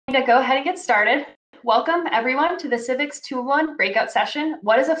To go ahead and get started. Welcome everyone to the Civics 201 breakout session.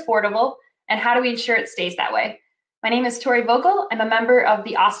 What is affordable and how do we ensure it stays that way? My name is Tori Vogel. I'm a member of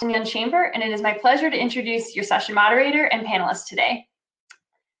the Austin Young Chamber, and it is my pleasure to introduce your session moderator and panelists today.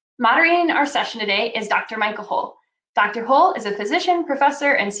 Moderating our session today is Dr. Michael Hull. Dr. Hull is a physician,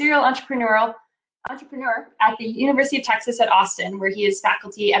 professor, and serial entrepreneur at the University of Texas at Austin, where he is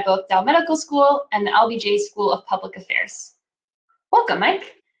faculty at both Dell Medical School and the LBJ School of Public Affairs. Welcome,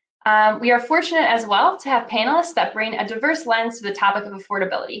 Mike. We are fortunate as well to have panelists that bring a diverse lens to the topic of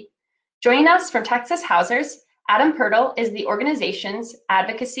affordability. Joining us from Texas Housers, Adam Pirtle is the organization's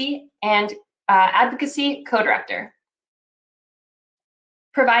advocacy co-director.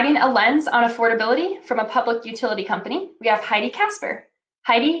 Providing a lens on affordability from a public utility company, we have Heidi Kasper.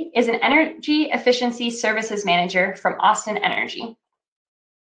 Heidi is an energy efficiency services manager from Austin Energy.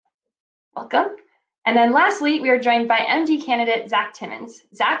 Welcome. And then lastly, we are joined by MD candidate Zack Timmons.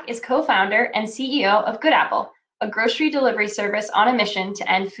 Zack is co-founder and CEO of Good Apple, a grocery delivery service on a mission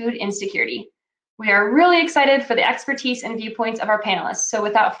to end food insecurity. We are really excited for the expertise and viewpoints of our panelists. So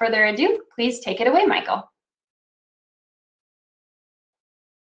without further ado, please take it away, Michael.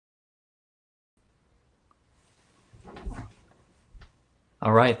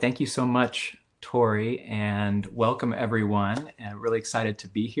 All right, thank you so much, Tori, and welcome everyone. And really excited to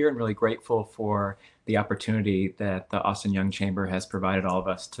be here and really grateful for the opportunity that the Austin Young Chamber has provided all of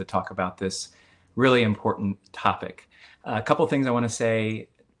us to talk about this really important topic. A couple things I want to say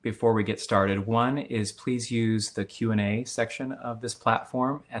before we get started. One is please use the Q&A section of this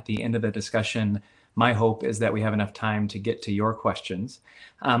platform. At the end of the discussion, my hope is that we have enough time to get to your questions.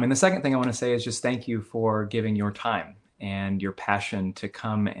 And the second thing I want to say is just thank you for giving your time and your passion to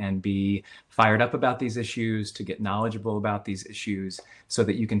come and be fired up about these issues, to get knowledgeable about these issues so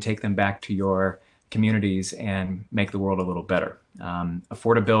that you can take them back to your communities and make the world a little better.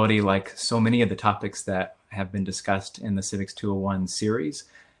 Affordability, like so many of the topics that have been discussed in the Civics 201 series,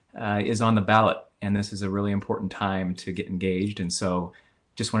 is on the ballot. And this is a really important time to get engaged. And so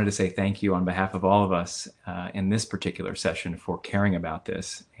just wanted to say thank you on behalf of all of us in this particular session for caring about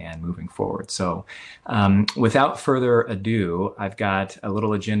this and moving forward. So without further ado, I've got a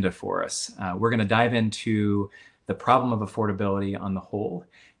little agenda for us. We're going to dive into the problem of affordability on the whole.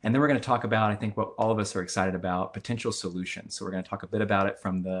 And then we're going to talk about, I think, what all of us are excited about, potential solutions. So we're going to talk a bit about it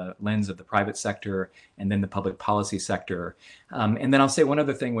from the lens of the private sector and then the public policy sector. And then I'll say one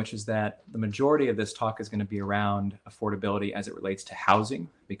other thing, which is that the majority of this talk is going to be around affordability as it relates to housing,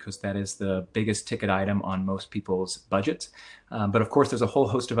 because that is the biggest ticket item on most people's budgets. But of course, there's a whole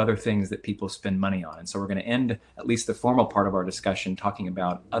host of other things that people spend money on. And so we're going to end at least the formal part of our discussion talking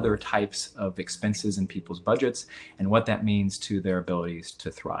about other types of expenses in people's budgets and what that means to their abilities to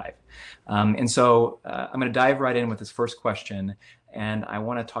thrive. And so I'm going to dive right in with this first question. And I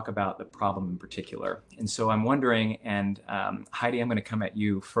want to talk about the problem in particular. And so I'm wondering, and Heidi, I'm going to come at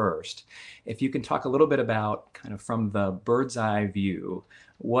you first. If you can talk a little bit about kind of from the bird's eye view,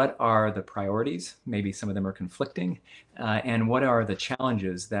 what are the priorities? Maybe some of them are conflicting. And what are the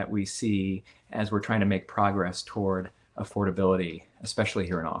challenges that we see as we're trying to make progress toward affordability, especially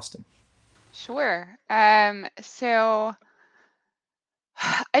here in Austin? Sure. So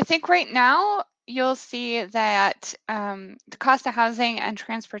I think right now, you'll see that the cost of housing and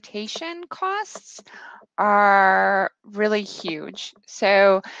transportation costs are really huge.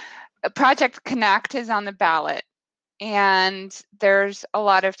 So Project Connect is on the ballot, and there's a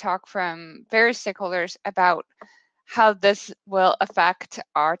lot of talk from various stakeholders about how this will affect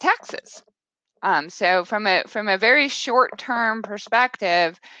our taxes. So from a very short-term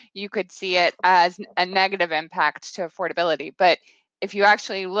perspective, you could see it as a negative impact to affordability. But if you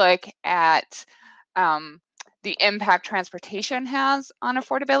actually look at the impact transportation has on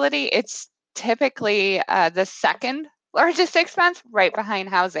affordability, it's typically the second largest expense, right behind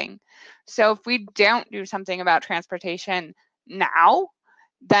housing. So if we don't do something about transportation now,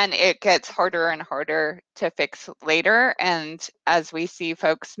 then it gets harder and harder to fix later. And as we see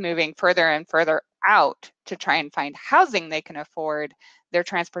folks moving further and further out to try and find housing they can afford, their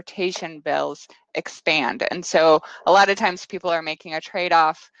transportation bills expand. And so a lot of times people are making a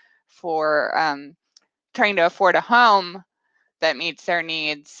trade-off for trying to afford a home that meets their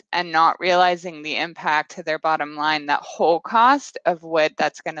needs and not realizing the impact to their bottom line, that whole cost of what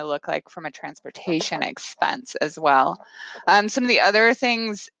that's going to look like from a transportation expense as well. Some of the other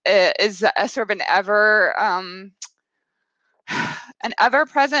things is a sort of an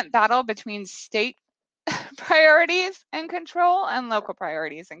ever-present battle between state priorities and control and local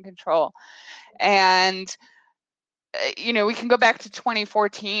priorities and control. And you know, we can go back to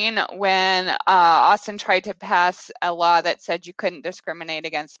 2014 when Austin tried to pass a law that said you couldn't discriminate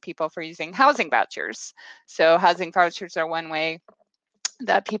against people for using housing vouchers. So housing vouchers are one way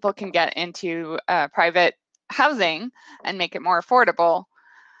that people can get into private housing and make it more affordable.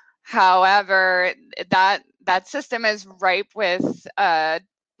 However, that system is ripe with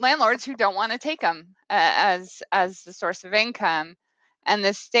landlords who don't want to take them as the source of income. And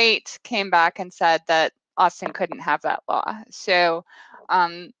the state came back and said that Austin couldn't have that law. So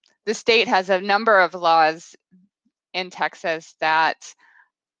the state has a number of laws in Texas that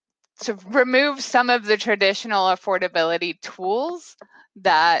to remove some of the traditional affordability tools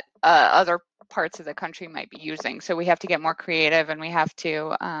that other parts of the country might be using. So we have to get more creative, and we have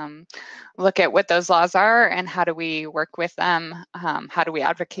to look at what those laws are and how do we work with them. How do we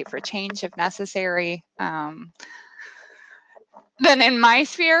advocate for change if necessary? Then in my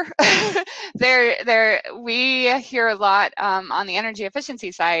sphere, we hear a lot on the energy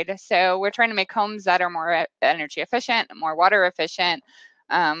efficiency side. So we're trying to make homes that are more energy efficient, more water efficient,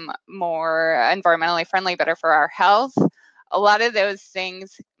 more environmentally friendly, better for our health. A lot of those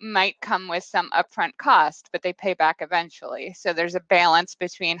things might come with some upfront cost, but they pay back eventually. So there's a balance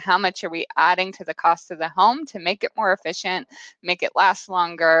between how much are we adding to the cost of the home to make it more efficient, make it last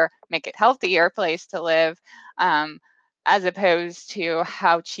longer, make it healthier place to live, as opposed to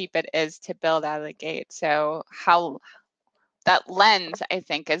how cheap it is to build out of the gate. So how that lens, I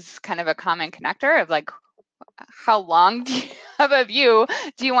think, is kind of a common connector of like, how long do you have a view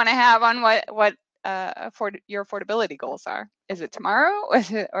do you want to have on what your affordability goals are? Is it tomorrow,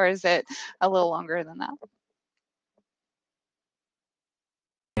 or is it a little longer than that?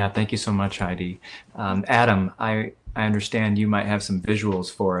 Yeah, thank you so much, Heidi. Adam, I understand you might have some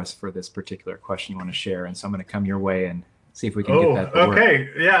visuals for us for this particular question you want to share, and so I'm going to come your way and see if we can get that to work. Okay.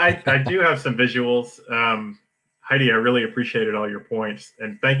 Yeah, I do have some visuals. Heidi, I really appreciated all your points,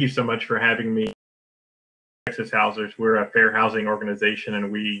 and thank you so much for having me. Texas Housers, we're a fair housing organization,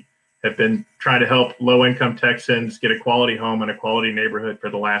 and we have been trying to help low-income Texans get a quality home and a quality neighborhood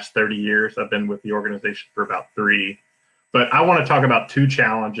for the last 30 years. I've been with the organization for about 3. But I want to talk about 2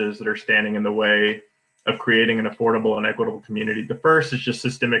 challenges that are standing in the way of creating an affordable and equitable community. The first is just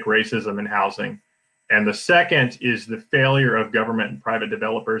systemic racism in housing. And the second is the failure of government and private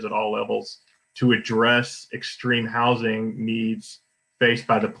developers at all levels to address extreme housing needs faced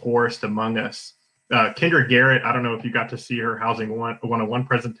by the poorest among us. Kendra Garrett, I don't know if you got to see her Housing 101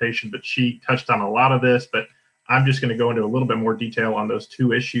 presentation, but she touched on a lot of this, but I'm just going to go into a little bit more detail on those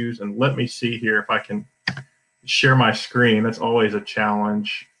 2 issues. And let me see here if I can share my screen. That's always a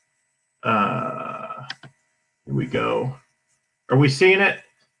challenge. Here we go. Are we seeing it?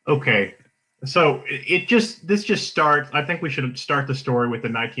 Okay. So this just starts. I think we should start the story with the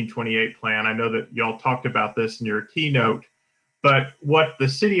 1928 plan. I know that y'all talked about this in your keynote, but what the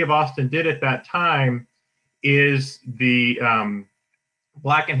city of Austin did at that time is the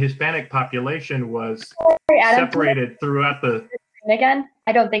Black and Hispanic population was separated throughout the. Again,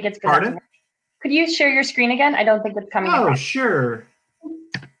 I don't think it's good. Pardon? Could you share your screen again? I don't think it's coming. Oh, sure.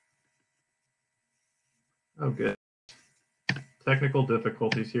 Oh, good. Technical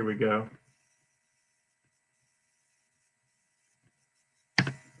difficulties. Here we go.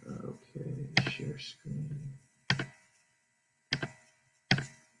 Okay, share screen.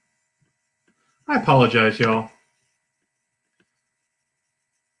 I apologize, y'all.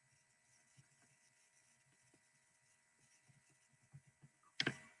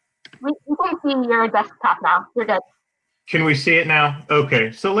 We can see your desktop now. You're good. Can we see it now?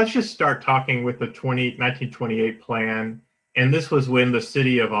 Okay, so let's just start talking with the 1928 plan. And this was when the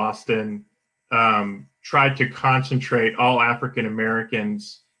city of Austin tried to concentrate all African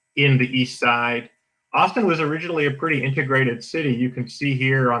Americans in the East Side. Austin was originally a pretty integrated city. You can see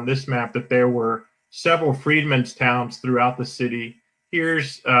here on this map that there were several freedmen's towns throughout the city.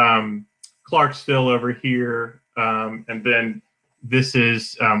 Here's Clarksville over here, and then this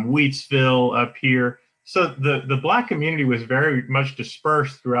is Wheatsville up here. So the Black community was very much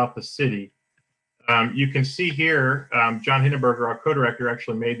dispersed throughout the city. You can see here, John Hindenburger, our co-director,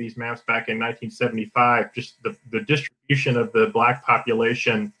 actually made these maps back in 1975, just the distribution of the Black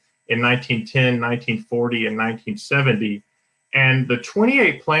population in 1910, 1940, and 1970. And the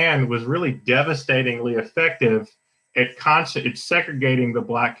 28 plan was really devastatingly effective at segregating the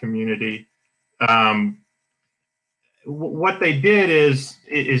Black community. What they did is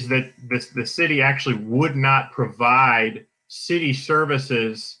that the city actually would not provide city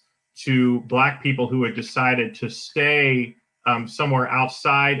services to Black people who had decided to stay somewhere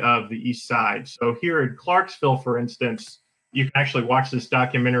outside of the East Side. So here in Clarksville, for instance, you can actually watch this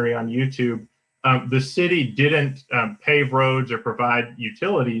documentary on YouTube. The city didn't pave roads or provide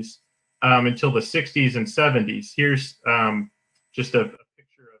utilities until the 60s and 70s. Here's just a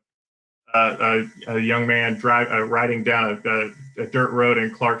picture of a young man riding down a dirt road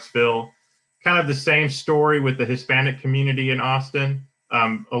in Clarksville. Kind of the same story with the Hispanic community in Austin,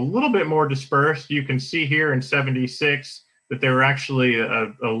 a little bit more dispersed. You can see here in 76 that there were actually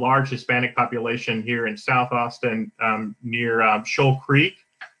a large Hispanic population here in South Austin near Shoal Creek.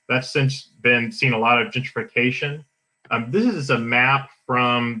 That's since been seen a lot of gentrification. This is a map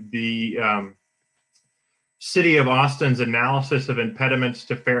from the City of Austin's analysis of impediments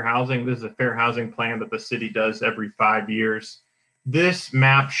to fair housing. This is a fair housing plan that the city does every 5 years. This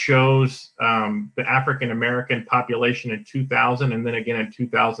map shows the African-American population in 2000 and then again in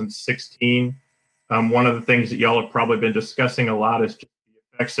 2016. One of the things that y'all have probably been discussing a lot is the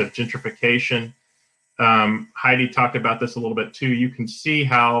effects of gentrification. Heidi talked about this a little bit too. You can see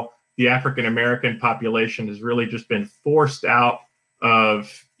how the African-American population has really just been forced out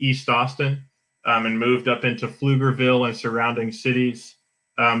of East Austin and moved up into Pflugerville and surrounding cities.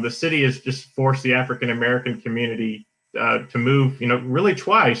 The city has just forced the African-American community to move, really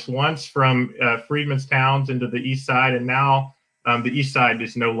twice, once from Freedmen's Towns into the East Side, and now the East Side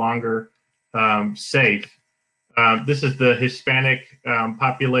is no longer safe. This is the Hispanic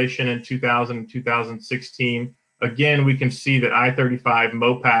population in 2000 and 2016. Again, we can see that I-35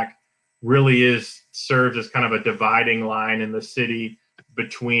 MOPAC really serves as kind of a dividing line in the city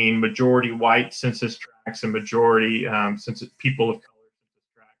between majority white census tracts and majority people of color census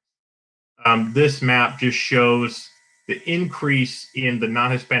tracts. This map just shows the increase in the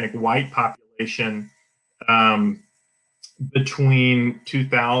non-Hispanic white population between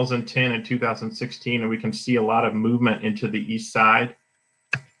 2010 and 2016, and we can see a lot of movement into the East Side.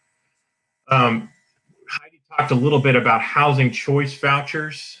 Heidi talked a little bit about housing choice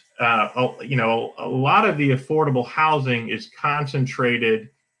vouchers. A lot of the affordable housing is concentrated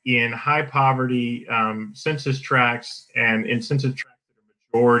in high poverty census tracts and in census tracts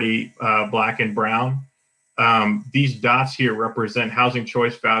that are majority Black and brown. These dots here represent housing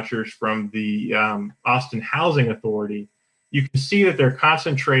choice vouchers from the Austin Housing Authority. You can see that they're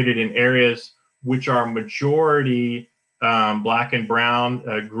concentrated in areas which are majority Black and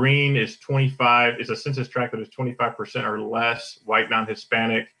brown. Green is a census tract that is 25% or less white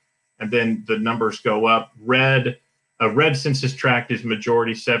non-Hispanic, and then the numbers go up. A red census tract is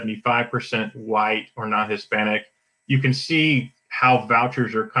majority 75% white or non-Hispanic. You can see how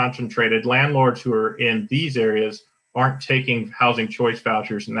vouchers are concentrated. Landlords who are in these areas aren't taking housing choice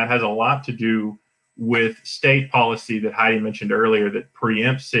vouchers, and that has a lot to do with state policy that Heidi mentioned earlier that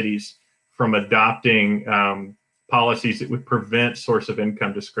preempts cities from adopting policies that would prevent source of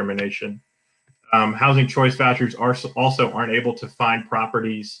income discrimination. Housing choice vouchers also aren't able to find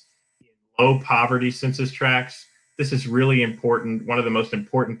properties in low poverty census tracts. This is really important. One of the most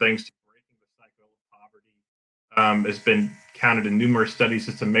important things to breaking the cycle of poverty has been counted in numerous studies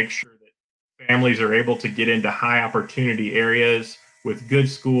is to make sure that families are able to get into high opportunity areas with good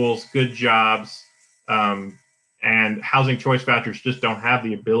schools, good jobs, and housing choice vouchers just don't have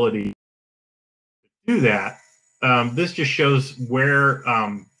the ability to do that. This just shows where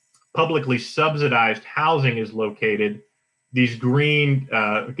publicly subsidized housing is located. These green,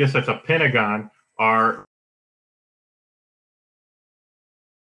 I guess that's a pentagon, are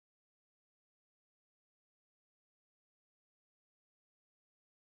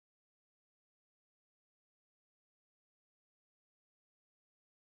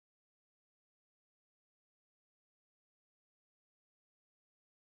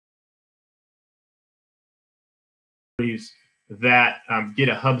that get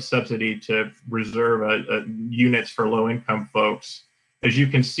a hub subsidy to reserve units for low-income folks. As you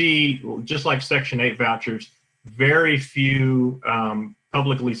can see, just like Section 8 vouchers, very few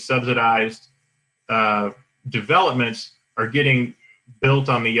publicly subsidized developments are getting built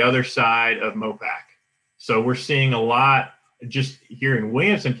on the other side of MOPAC. So we're seeing a lot just here in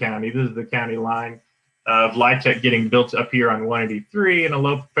Williamson County. This is the county line of LIHTC getting built up here on 183 in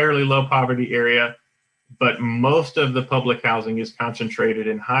a fairly low poverty area. But most of the public housing is concentrated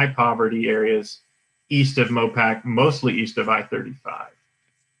in high poverty areas east of MOPAC, mostly east of I-35.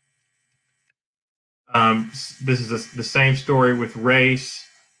 This is the same story with race.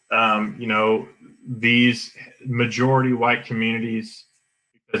 These majority white communities,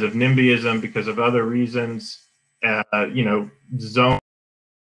 because of NIMBYism, because of other reasons, zone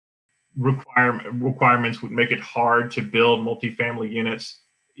requirements would make it hard to build multifamily units.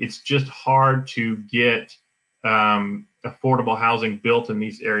 It's just hard to get affordable housing built in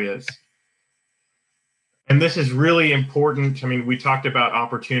these areas. And this is really important. I mean, we talked about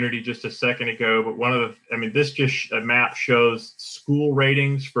opportunity just a second ago, but this just a map shows school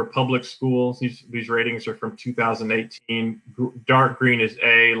ratings for public schools. These ratings are from 2018. Dark green is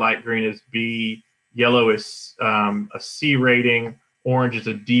A, light green is B, yellow is a C rating, orange is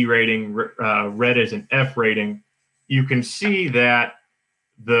a D rating, red is an F rating. You can see that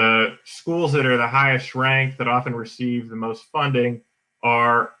the schools that are the highest ranked, that often receive the most funding,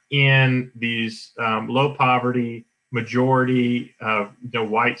 are in these low poverty, majority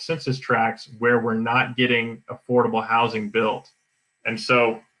white census tracts where we're not getting affordable housing built. And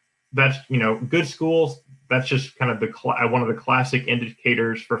so that's, good schools, that's just kind of one of the classic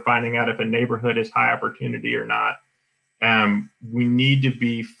indicators for finding out if a neighborhood is high opportunity or not. We need to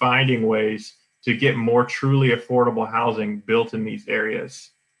be finding ways to get more truly affordable housing built in these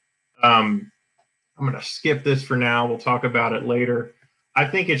areas. I'm going to skip this for now. We'll talk about it later. I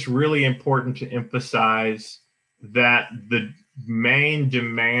think it's really important to emphasize that the main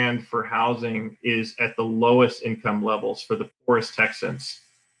demand for housing is at the lowest income levels for the poorest Texans.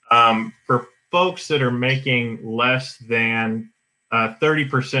 For folks that are making less than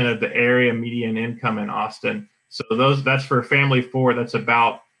 30% of the area median income in Austin, so that's for a family of four, that's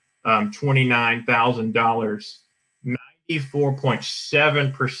about $29,000.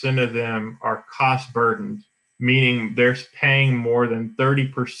 94.7% of them are cost burdened, meaning they're paying more than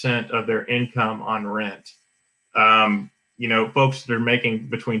 30% of their income on rent. Folks that are making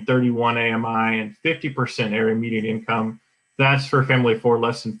between 31 AMI and 50% area median income, that's for a family of four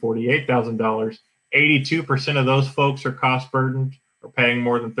less than $48,000. 82% of those folks are cost burdened or paying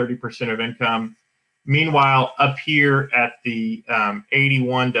more than 30% of income. Meanwhile, up here at the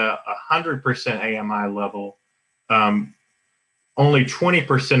 81 to 100% AMI level, only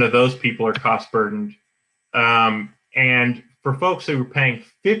 20% of those people are cost burdened. And for folks who are paying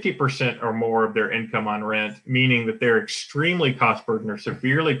 50% or more of their income on rent, meaning that they're extremely cost burdened or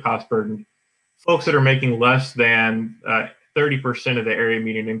severely cost burdened, folks that are making less than 30% of the area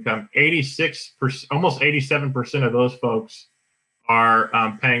median income, 86%, almost 87% of those folks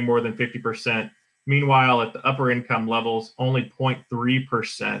are paying more than 50%. Meanwhile, at the upper income levels, only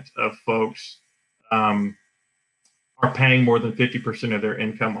 0.3% of folks are paying more than 50% of their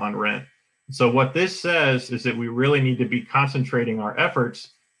income on rent. So what this says is that we really need to be concentrating our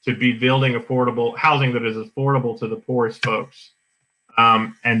efforts to be building affordable housing that is affordable to the poorest folks.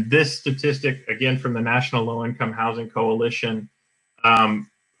 And this statistic, again, from the National Low Income Housing Coalition,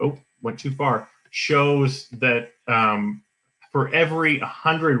 went too far, shows that for every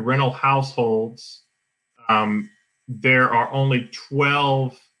 100 rental households, there are only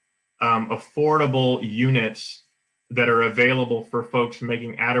 12 affordable units that are available for folks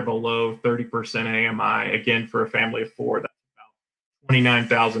making at or below 30% AMI. Again, for a family of four, that's about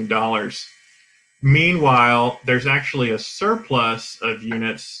 $29,000. Meanwhile, there's actually a surplus of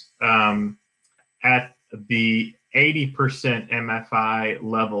units at the 80% MFI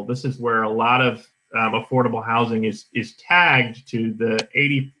level. This is where a lot of affordable housing is tagged to the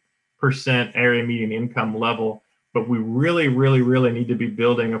 80% area median income level. But we really, really, really need to be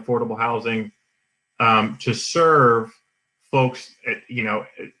building affordable housing to serve folks at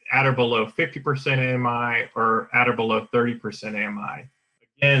or below 50% AMI or at or below 30% AMI.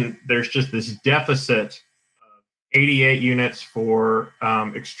 Again, there's just this deficit of 88 units for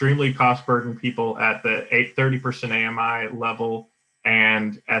extremely cost burdened people at the 30% AMI level,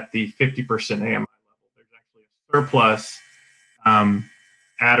 and at the 50% AMI level, there's actually a surplus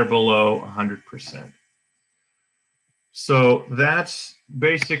at or below 100%. So that's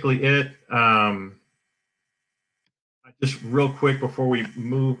basically it. Just real quick before we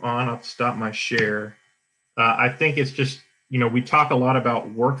move on, I'll stop my share. I think it's just, we talk a lot about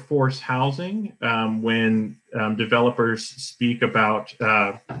workforce housing when developers speak about,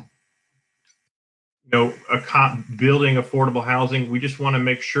 building affordable housing. We just want to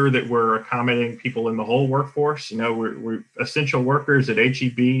make sure that we're accommodating people in the whole workforce. We're essential workers at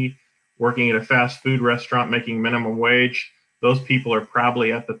HEB, working at a fast food restaurant, making minimum wage. Those people are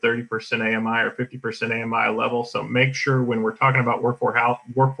probably at the 30% AMI or 50% AMI level. So make sure when we're talking about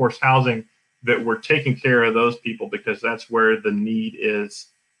workforce housing that we're taking care of those people, because that's where the need is,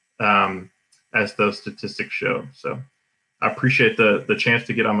 as those statistics show. So I appreciate the chance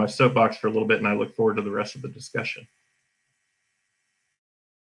to get on my soapbox for a little bit, and I look forward to the rest of the discussion.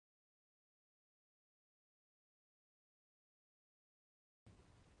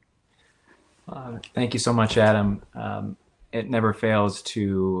 Thank you so much, Adam. It never fails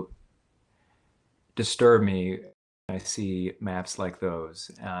to disturb me when I see maps like those.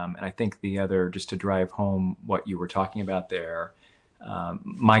 And I think just to drive home what you were talking about there,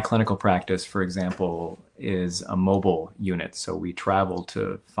 My clinical practice, for example, is a mobile unit. So we travel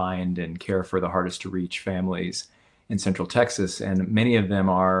to find and care for the hardest to reach families in Central Texas. And many of them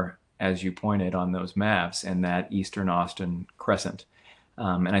are, as you pointed on those maps, in that Eastern Austin crescent.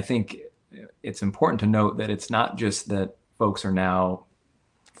 And I think it's important to note that it's not just that folks are now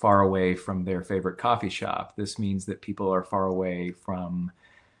far away from their favorite coffee shop. This means that people are far away from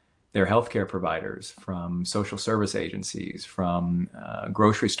their healthcare providers, from social service agencies, from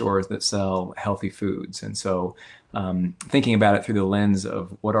grocery stores that sell healthy foods. And so thinking about it through the lens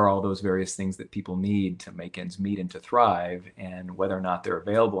of what are all those various things that people need to make ends meet and to thrive, and whether or not they're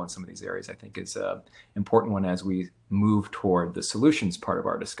available in some of these areas, I think is an important one as we move toward the solutions part of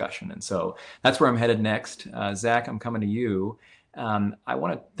our discussion. And so that's where I'm headed next. Zack, I'm coming to you. I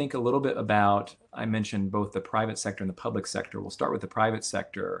want to think a little bit about, I mentioned both the private sector and the public sector. We'll start with the private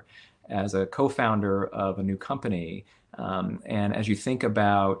sector. As a co-founder of a new company, and as you think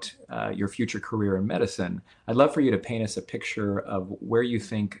about your future career in medicine, I'd love for you to paint us a picture of where you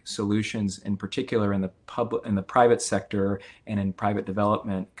think solutions, in particular in the private sector and in private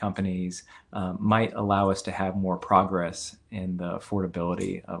development companies, might allow us to have more progress in the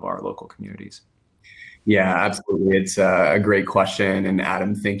affordability of our local communities. Yeah, absolutely. It's a great question. And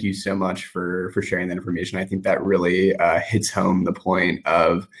Adam, thank you so much for sharing that information. I think that really hits home the point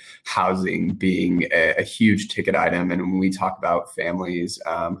of housing being a huge ticket item. And when we talk about families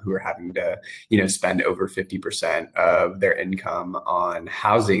who are having to, spend over 50% of their income on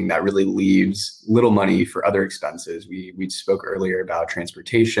housing, that really leaves little money for other expenses. We spoke earlier about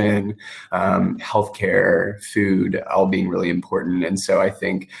transportation, healthcare, food, all being really important. And so I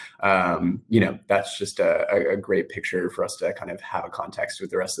think, that's just a great picture for us to kind of have a context with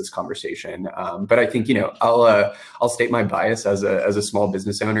the rest of this conversation. But I think, I'll state my bias as a small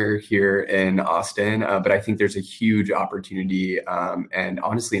business owner here in Austin, but I think there's a huge opportunity and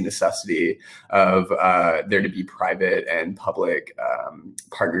honestly a necessity of there to be private and public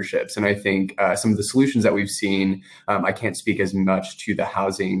partnerships. And I think some of the solutions that we've seen, I can't speak as much to the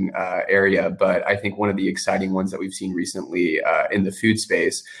housing area, but I think one of the exciting ones that we've seen recently in the food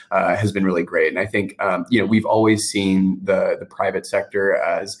space has been really great. And I think, we've always seen the private sector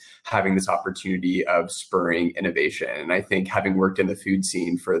as having this opportunity of spurring innovation. And I think having worked in the food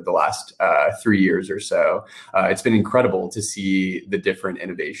scene for the last 3 years or so, it's been incredible to see the different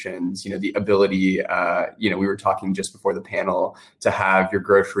innovations, the ability, we were talking just before the panel to have your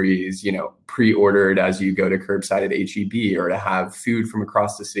groceries, pre-ordered as you go to curbside at HEB, or to have food from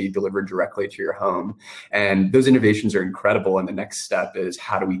across the city delivered directly to your home. And those innovations are incredible. And the next step is,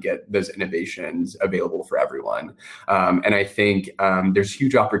 how do we get those innovations available for everyone? And I think there's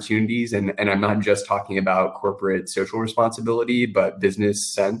huge opportunities, and I'm not just talking about corporate social responsibility, but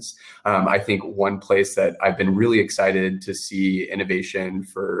business sense. I think one place that I've been really excited to see innovation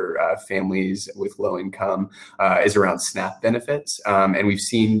for families with low income is around SNAP benefits. And we've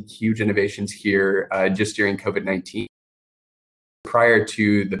seen huge innovations here just during COVID-19. Prior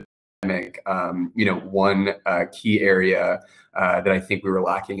to the pandemic, one key area that I think we were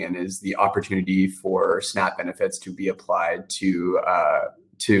lacking in is the opportunity for SNAP benefits to be applied to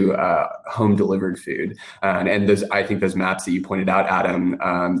home delivered food. And those, I think those maps that you pointed out, Adam,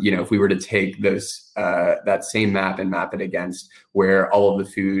 if we were to take those that same map and map it against where all of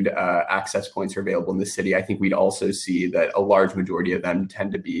the food access points are available in the city, I think we'd also see that a large majority of them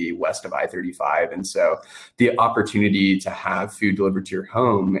tend to be west of I-35. And so the opportunity to have food delivered to your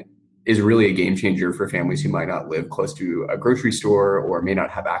home is really a game changer for families who might not live close to a grocery store or may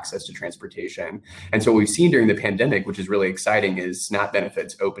not have access to transportation. And so what we've seen during the pandemic, which is really exciting, is SNAP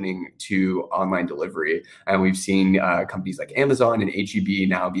benefits opening to online delivery. And we've seen companies like Amazon and HEB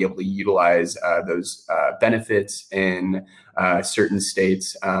now be able to utilize those benefits in certain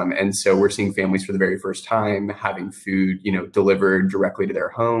states. And so we're seeing families for the very first time having food, delivered directly to their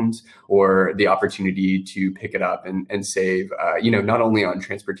homes, or the opportunity to pick it up and save, not only on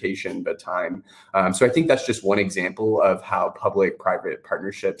transportation, but time. So I think that's just one example of how public-private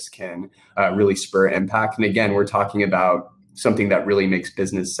partnerships can really spur impact. And again, we're talking about something that really makes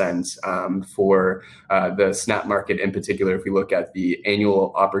business sense for the SNAP market in particular. If we look at the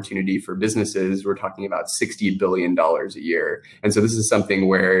annual opportunity for businesses, we're talking about $60 billion a year. And so this is something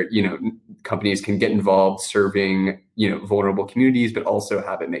where, companies can get involved serving, vulnerable communities, but also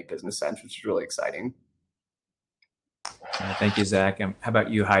have it make business sense, which is really exciting. Thank you, Zack. And how about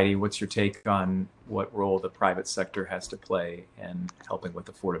you, Heidi? What's your take on what role the private sector has to play in helping with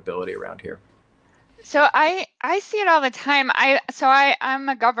affordability around here? So I see it all the time. I'm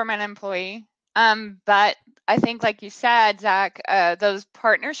a government employee, but I think, like you said, Zack, those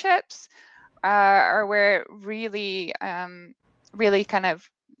partnerships are where it really really kind of,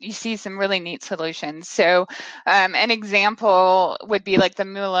 you see some really neat solutions. So an example would be like the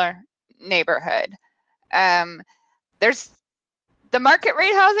Mueller neighborhood. There's the market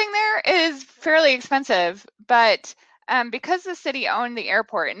rate housing there is fairly expensive, but because the city owned the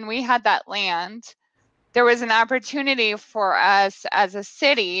airport and we had that land, there was an opportunity for us as a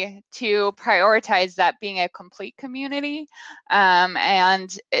city to prioritize that being a complete community,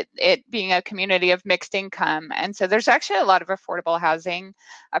 and it being a community of mixed income. And so there's actually a lot of affordable housing.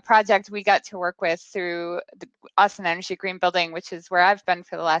 A project we got to work with through the Austin Energy Green Building, which is where I've been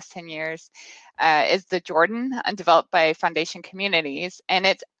for the last 10 years, is the Jordan, developed by Foundation Communities, and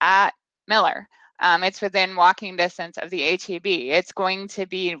it's at Miller. It's within walking distance of the HEB. It's going to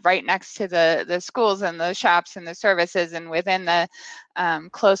be right next to the schools and the shops and the services, and within the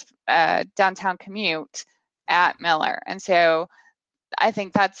close downtown commute at Miller. And so I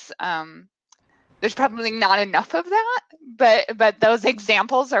think that's, there's probably not enough of that, but those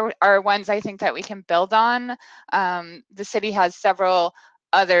examples are ones I think that we can build on. The city has several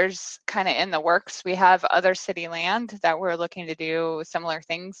others kind of in the works. We have other city land that we're looking to do similar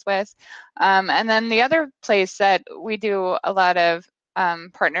things with. And then the other place that we do a lot of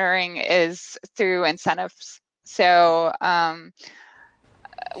partnering is through incentives. So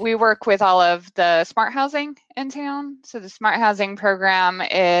we work with all of the smart housing in town. So the smart housing program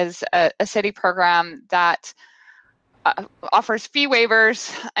is a city program that offers fee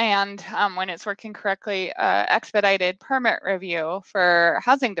waivers, and when it's working correctly, expedited permit review for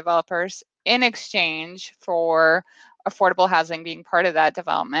housing developers in exchange for affordable housing being part of that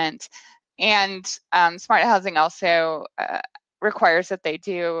development. And smart housing also requires that they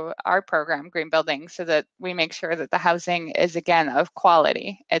do our program, Green Building, so that we make sure that the housing is, again, of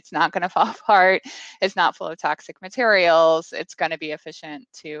quality. It's not going to fall apart. It's not full of toxic materials. It's going to be efficient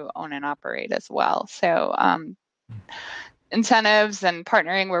to own and operate as well. So incentives and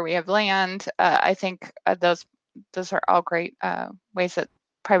partnering where we have land, I think those are all great ways that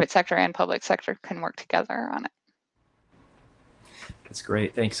private sector and public sector can work together on it. That's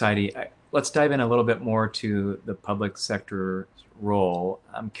great. Thanks, Heidi. Let's dive in a little bit more to the public sector role.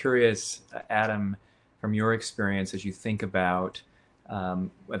 I'm curious, Adam, from your experience as you think about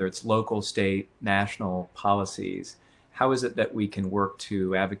whether it's local, state, national policies, how is it that we can work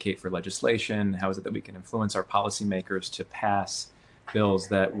to advocate for legislation? How is it that we can influence our policymakers to pass bills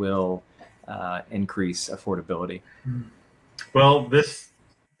that will increase affordability? Well, this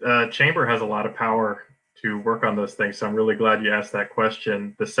chamber has a lot of power to work on those things. So I'm really glad you asked that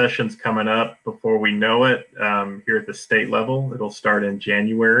question. The session's coming up before we know it here at the state level. It'll start in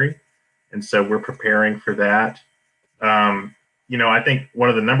January. And so we're preparing for that. You know, I think one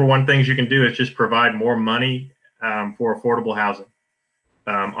of the #1 things you can do is just provide more money for affordable housing.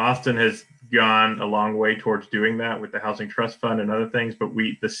 Austin has gone a long way towards doing that with the Housing Trust Fund and other things, but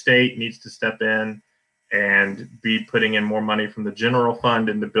the state needs to step in and be putting in more money from the general fund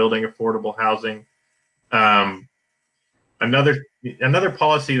into building affordable housing. Another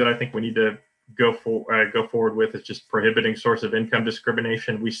policy that I think we need to go forward with is just prohibiting source of income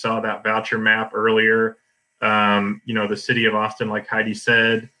discrimination. We saw that voucher map earlier. You know, the city of Austin, like Heidi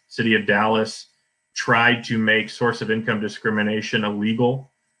said, city of Dallas tried to make source of income discrimination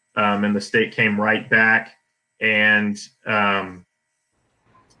illegal, and the state came right back and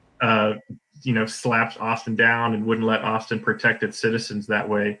you know, slapped Austin down and wouldn't let Austin protect its citizens that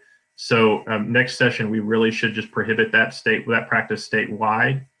way. So next session, we really should just prohibit that practice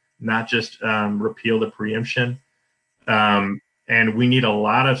statewide, not just repeal the preemption. And we need a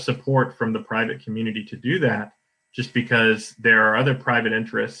lot of support from the private community to do that, just because there are other private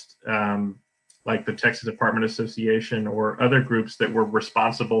interests, like the Texas Apartment Association or other groups that were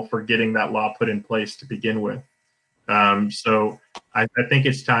responsible for getting that law put in place to begin with. So I think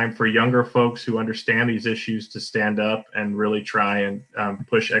it's time for younger folks who understand these issues to stand up and really try and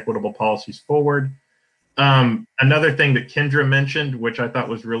push equitable policies forward. Another thing that Kendra mentioned, which I thought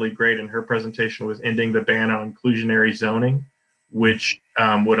was really great in her presentation, was ending the ban on inclusionary zoning, which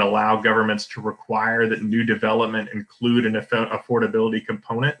would allow governments to require that new development include an affordability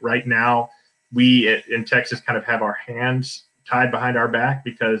component. Right now, we in Texas kind of have our hands tied behind our back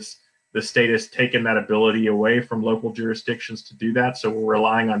because the state has taken that ability away from local jurisdictions to do that. So we're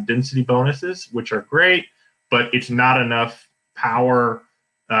relying on density bonuses, which are great, but it's not enough power.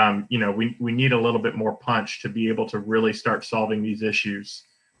 You know, we need a little bit more punch to be able to really start solving these issues.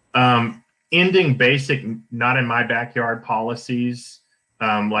 Ending basic not in my backyard policies,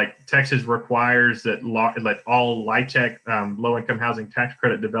 like Texas requires that all LIHTC, low-income housing tax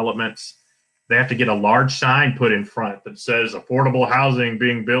credit developments, they have to get a large sign put in front that says affordable housing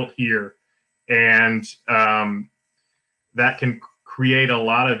being built here. And that can create a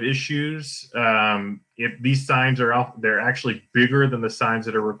lot of issues. If these signs are out, they're actually bigger than the signs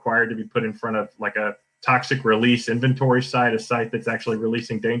that are required to be put in front of like a toxic release inventory site, a site that's actually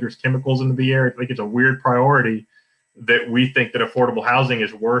releasing dangerous chemicals into the air. I think it's a weird priority that we think that affordable housing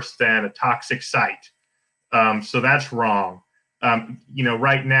is worse than a toxic site. So that's wrong.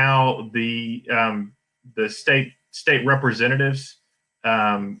 Right now the state representatives,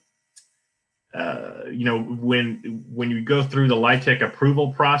 when you go through the LIHTC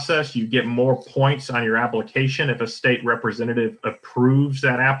approval process, you get more points on your application if a state representative approves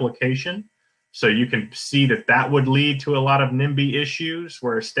that application. So you can see that would lead to a lot of NIMBY issues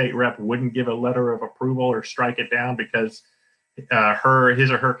where a state rep wouldn't give a letter of approval or strike it down because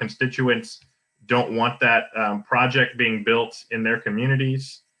his or her constituents don't want that project being built in their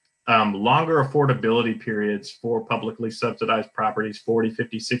communities. Longer affordability periods for publicly subsidized properties, 40,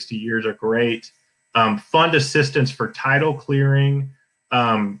 50, 60 years are great. Fund assistance for title clearing.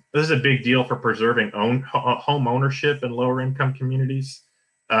 This is a big deal for preserving home ownership in lower income communities.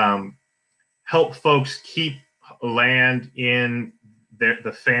 Help folks keep land in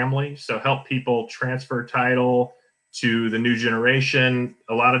the family. So help people transfer title to the new generation.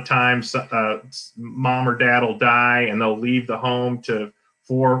 A lot of times mom or dad will die and they'll leave the home to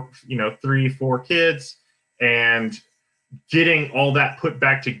 3, 4 kids, and getting all that put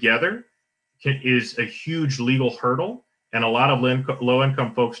back together is a huge legal hurdle. And a lot of low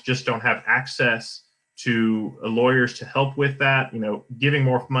income folks just don't have access to lawyers to help with that. Giving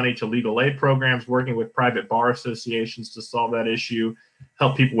more money to legal aid programs, working with private bar associations to solve that issue,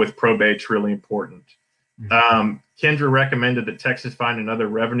 help people with probate is really important. Kendra recommended that Texas find another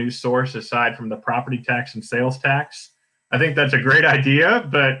revenue source aside from the property tax and sales tax. I think that's a great idea,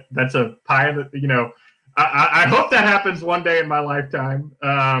 but that's a pie that, I hope that happens one day in my lifetime.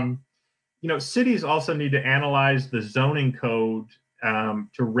 Cities also need to analyze the zoning code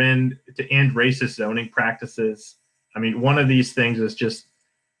to end racist zoning practices. I mean, one of these things is just,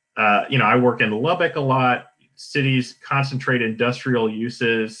 I work in Lubbock a lot. Cities concentrate industrial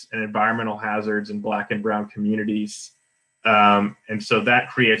uses and environmental hazards in Black and brown communities. And so that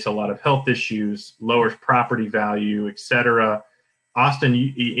creates a lot of health issues, lowers property value, et cetera.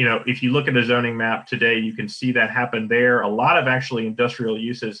 Austin, if you look at the zoning map today, you can see that happen there. A lot of actually industrial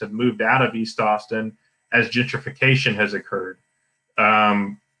uses have moved out of East Austin as gentrification has occurred.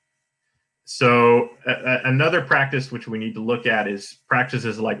 Another practice which we need to look at is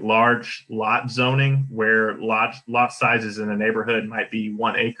practices like large lot zoning, where lot sizes in a neighborhood might be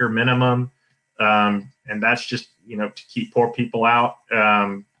 1 acre minimum. And that's just, to keep poor people out,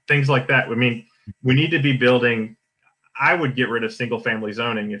 things like that. I mean, we need to be building. I would get rid of single family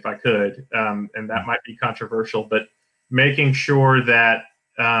zoning if I could. And that might be controversial, but making sure that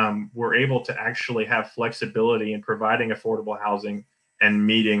we're able to actually have flexibility in providing affordable housing and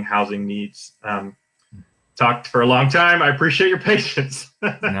meeting housing needs. Talked for a long time. I appreciate your patience.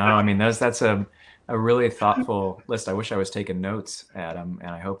 No, I mean, that's a really thoughtful list. I wish I was taking notes, Adam,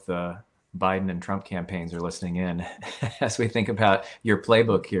 and I hope the Biden and Trump campaigns are listening in as we think about your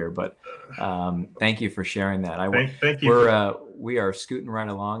playbook here. But thank you for sharing that. Thank you. We are scooting right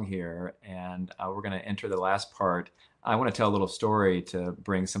along here, and we're going to enter the last part. I want to tell a little story to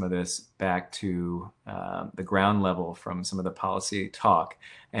bring some of this back to the ground level from some of the policy talk.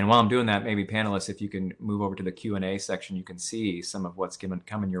 And while I'm doing that, maybe panelists, if you can move over to the Q&A section, you can see some of what's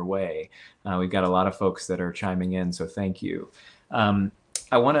coming your way. We've got a lot of folks that are chiming in, so thank you.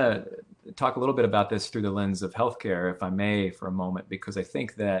 I want to talk a little bit about this through the lens of healthcare, if I may, for a moment, because I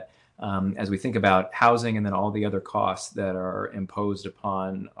think that as we think about housing and then all the other costs that are imposed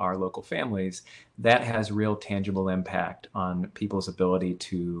upon our local families, that has real tangible impact on people's ability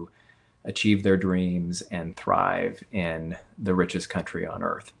to achieve their dreams and thrive in the richest country on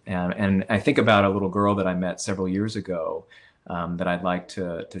earth. And I think about a little girl that I met several years ago that I'd like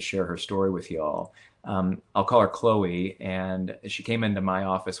to share her story with y'all. I'll call her Chloe, and she came into my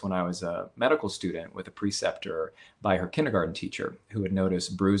office when I was a medical student with a preceptor by her kindergarten teacher who had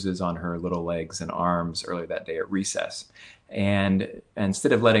noticed bruises on her little legs and arms earlier that day at recess. And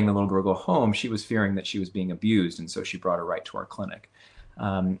instead of letting the little girl go home, she was fearing that she was being abused, and so she brought her right to our clinic.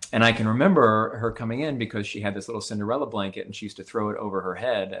 And I can remember her coming in because she had this little Cinderella blanket and she used to throw it over her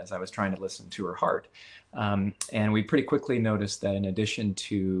head as I was trying to listen to her heart. And we pretty quickly noticed that in addition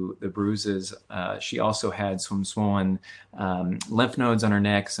to the bruises, she also had some swollen lymph nodes on her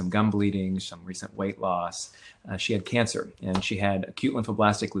neck, some gum bleeding, some recent weight loss. She had cancer, and she had acute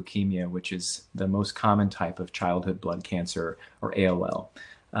lymphoblastic leukemia, which is the most common type of childhood blood cancer, or ALL.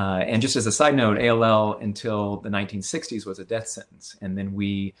 And just as a side note, ALL until the 1960s was a death sentence. And then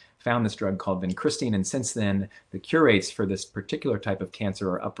we found this drug called vincristine. And since then, the cure rates for this particular type of cancer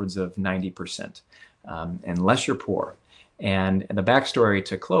are upwards of 90%, unless you're poor. And the backstory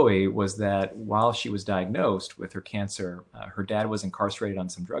to Chloe was that while she was diagnosed with her cancer, her dad was incarcerated on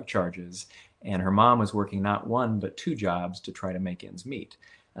some drug charges, and her mom was working not one, but two jobs to try to make ends meet.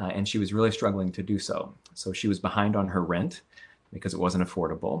 And she was really struggling to do so. So she was behind on her rent because it wasn't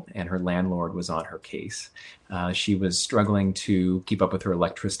affordable, and her landlord was on her case. She was struggling to keep up with her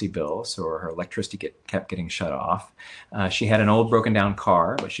electricity bill, so her electricity kept getting shut off. She had an old broken down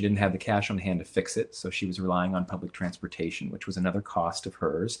car, but she didn't have the cash on hand to fix it, so she was relying on public transportation, which was another cost of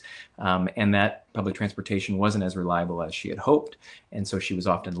hers. And that public transportation wasn't as reliable as she had hoped, and so she was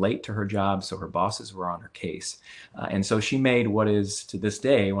often late to her job, so her bosses were on her case. And so she made what is, to this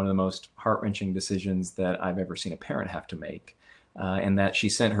day, one of the most heart-wrenching decisions that I've ever seen a parent have to make. And that she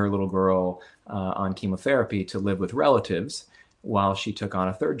sent her little girl on chemotherapy to live with relatives while she took on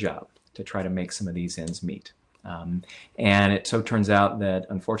a third job to try to make some of these ends meet. And it so turns out that,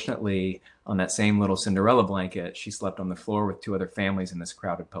 unfortunately, on that same little Cinderella blanket, she slept on the floor with two other families in this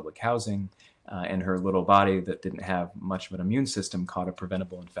crowded public housing, and her little body that didn't have much of an immune system caught a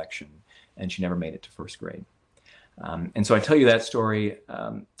preventable infection, and she never made it to first grade. And so I tell you that story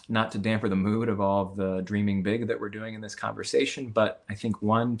not to damper the mood of all of the dreaming big that we're doing in this conversation, but I think,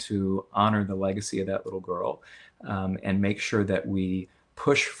 one, to honor the legacy of that little girl and make sure that we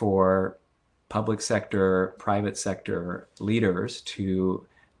push for public sector, private sector leaders to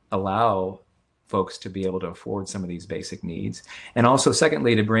allow folks to be able to afford some of these basic needs. And also,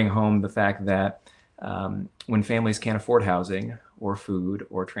 secondly, to bring home the fact that when families can't afford housing or food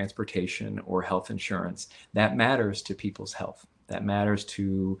or transportation or health insurance, that matters to people's health. That matters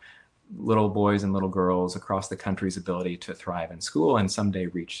to little boys and little girls across the country's ability to thrive in school and someday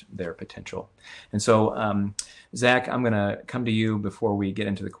reach their potential. And so, Zack, I'm going to come to you before we get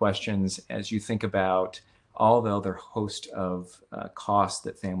into the questions. As you think about all the other host of costs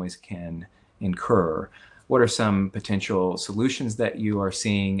that families can incur, what are some potential solutions that you are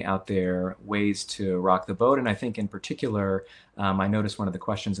seeing out there, ways to rock the boat? And I think in particular, I noticed one of the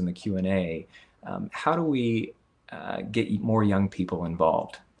questions in the Q&A, how do we get more young people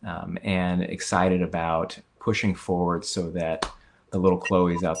involved and excited about pushing forward so that the little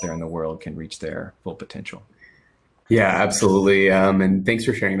Chloes out there in the world can reach their full potential? Yeah, absolutely. And thanks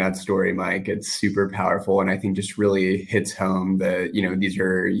for sharing that story, Mike. It's super powerful. And I think just really hits home that, these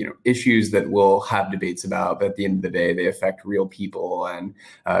are, issues that we'll have debates about, but at the end of the day, they affect real people and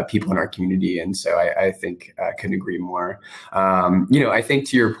people in our community. And so I think I couldn't agree more. I think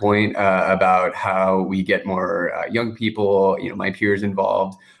to your point about how we get more young people, my peers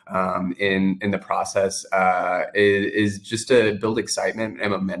involved in the process is just to build excitement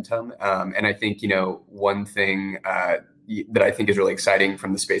and momentum. And I think, one thing that I think is really exciting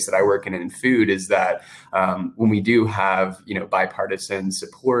from the space that I work in food is that when we do have, bipartisan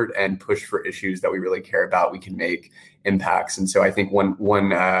support and push for issues that we really care about, we can make impacts. And so I think one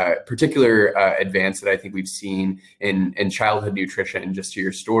particular advance that I think we've seen in childhood nutrition, just to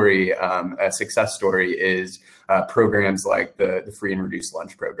your story, a success story, is programs like the free and reduced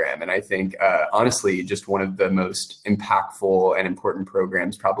lunch program. And I think, honestly, just one of the most impactful and important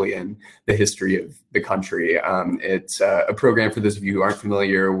programs probably in the history of the country. It's a program, for those of you who aren't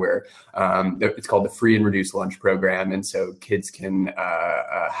familiar, where it's called the free and reduced lunch program. And so kids can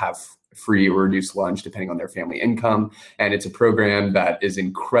have free or reduced lunch depending on their family income. And it's a program that is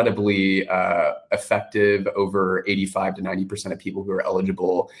incredibly effective. Over 85 to 90% of people who are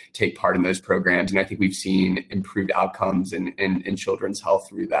eligible take part in those programs. And I think we've seen improved outcomes in children's health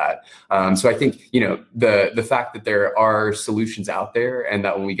through that. So I think, the fact that there are solutions out there and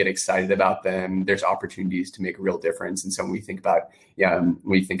that when we get excited about them, there's opportunities to make a real difference. And so when we think about,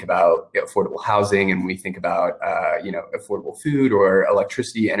 affordable housing, and we think about, affordable food or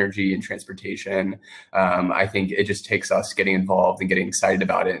electricity, energy, and transportation, I think it just takes us getting involved and getting excited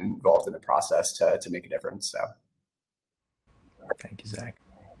about it and involved in the process to make a difference. So, thank you, Zack.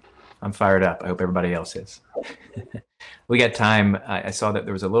 I'm fired up. I hope everybody else is. We got time. I saw that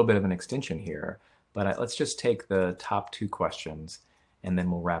there was a little bit of an extension here, but let's just take the top two questions and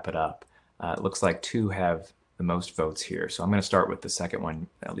then we'll wrap it up. It looks like two have the most votes here. So I'm going to start with the second one,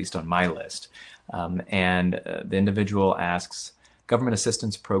 at least on my list. And the individual asks, government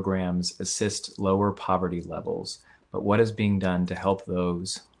assistance programs assist lower poverty levels, but what is being done to help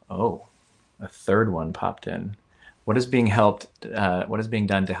those? Oh, a third one popped in. What is being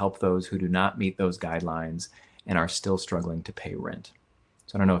done to help those who do not meet those guidelines and are still struggling to pay rent?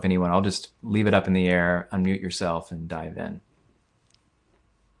 So I don't know if anyone, I'll just leave it up in the air, unmute yourself and dive in.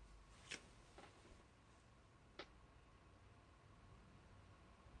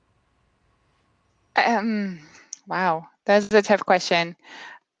 Wow, that's a tough question.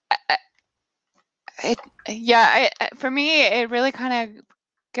 For me, it really kind of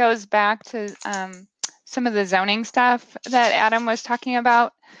goes back to some of the zoning stuff that Adam was talking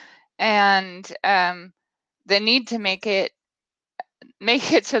about, and the need to make it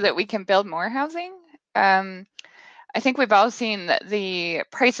so that we can build more housing. I think we've all seen the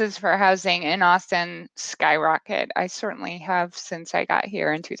prices for housing in Austin skyrocket. I certainly have since I got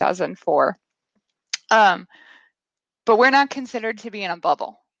here in 2004. But we're not considered to be in a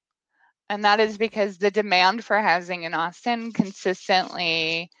bubble. And that is because the demand for housing in Austin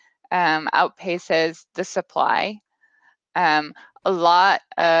consistently outpaces the supply. A lot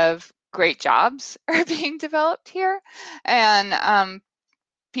of great jobs are being developed here, and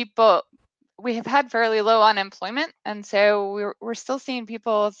we have had fairly low unemployment, and so we're still seeing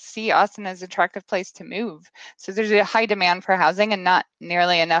people see Austin as an attractive place to move. So there's a high demand for housing and not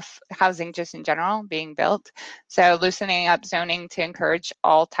nearly enough housing just in general being built. So loosening up zoning to encourage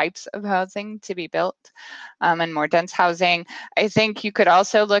all types of housing to be built, and more dense housing. I think you could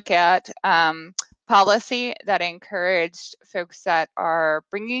also look at policy that encouraged folks that are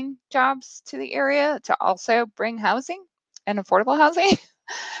bringing jobs to the area to also bring housing and affordable housing.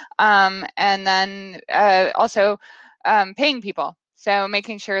 And then also paying people. So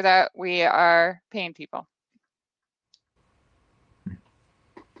making sure that we are paying people.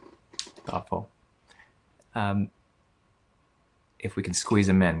 Thoughtful. If we can squeeze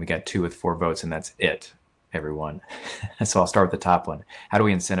them in, we got 2 with 4 votes, and that's it, everyone. So I'll start with the top one. How do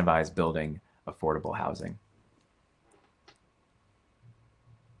we incentivize building affordable housing?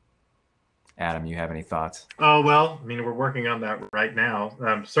 Adam, you have any thoughts? Oh, well, I mean, we're working on that right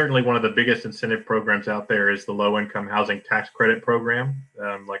now. Certainly one of the biggest incentive programs out there is the low-income housing tax credit program.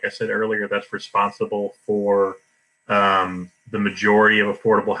 Like I said earlier, that's responsible for the majority of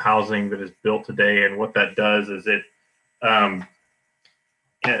affordable housing that is built today. And what that does is it the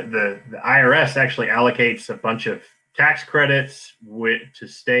IRS actually allocates a bunch of tax credits to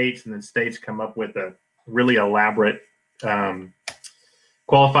states, and then states come up with a really elaborate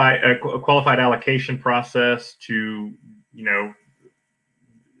qualified allocation process to,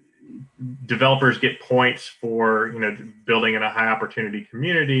 developers get points for, building in a high opportunity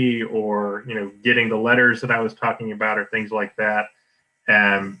community, or, getting the letters that I was talking about, or things like that.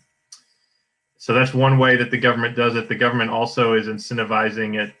 So that's one way that the government does it. The government also is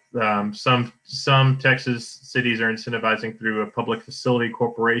incentivizing it. Some Texas cities are incentivizing through a public facility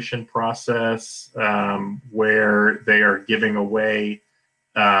corporation process, where they are giving away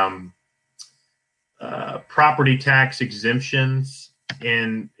property tax exemptions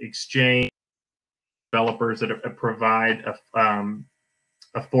in exchange for developers that provide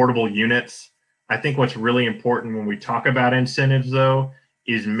affordable units. I think what's really important when we talk about incentives, though,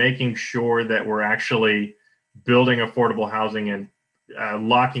 is making sure that we're actually building affordable housing and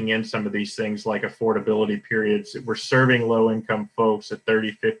locking in some of these things like affordability periods. We're serving low-income folks at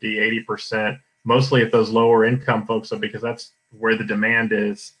 30, 50, 80%, mostly at those lower income folks, because that's where the demand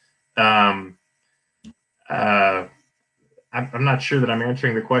is. I'm not sure that I'm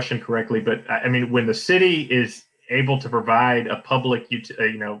answering the question correctly, but I mean, when the city is able to provide a public,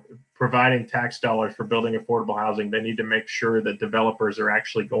 providing tax dollars for building affordable housing, they need to make sure that developers are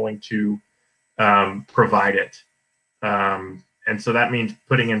actually going to provide it. And so that means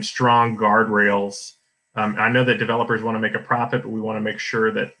putting in strong guardrails. I know that developers want to make a profit, but we want to make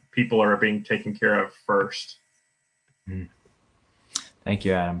sure that people are being taken care of first. Thank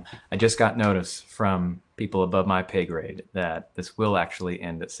you, Adam. I just got notice from people above my pay grade that this will actually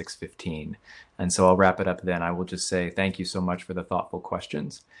end at 6:15. And so I'll wrap it up then. I will just say thank you so much for the thoughtful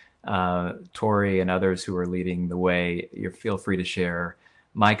questions. Tori and others who are leading the way, feel free to share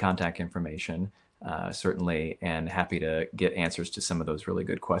my contact information, certainly, and happy to get answers to some of those really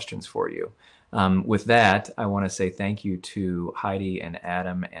good questions for you. With that, I want to say thank you to Heidi and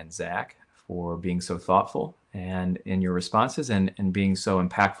Adam and Zack for being so thoughtful and in your responses, and being so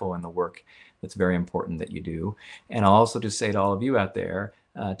impactful in the work that's very important that you do. And I'll also just say to all of you out there,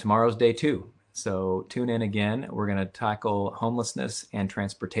 tomorrow's day 2. So tune in again. We're going to tackle homelessness and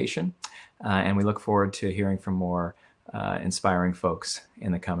transportation. And we look forward to hearing from more inspiring folks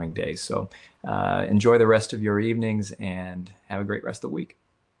in the coming days. So enjoy the rest of your evenings and have a great rest of the week.